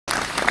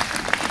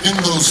In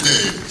those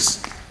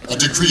days, a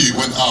decree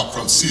went out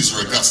from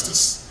Caesar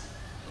Augustus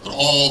that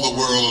all the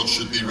world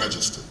should be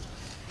registered.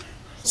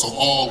 So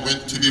all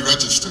went to be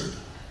registered,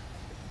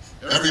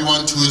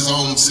 everyone to his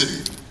own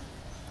city.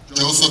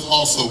 Joseph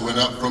also went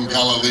up from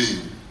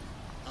Galilee,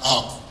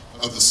 out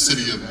of the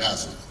city of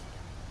Nazareth,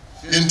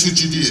 into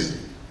Judea,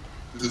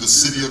 to the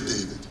city of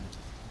David,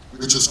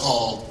 which is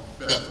called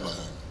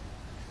Bethlehem,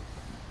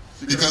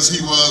 because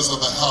he was of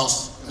the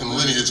house and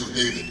lineage of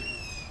David,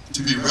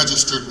 to be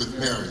registered with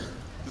Mary,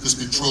 his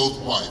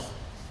betrothed wife,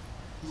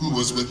 who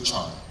was with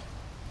child.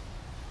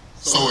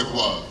 So it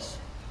was,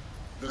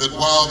 that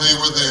while they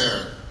were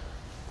there,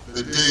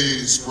 the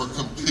days were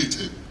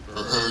completed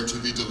for her to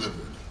be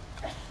delivered.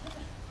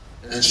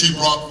 And she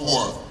brought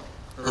forth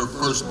her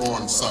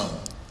firstborn son,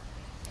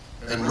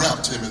 and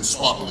wrapped him in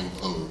swaddling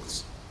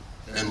clothes,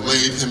 and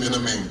laid him in a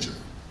manger,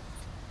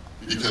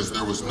 because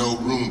there was no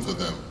room for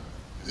them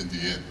in the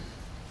inn.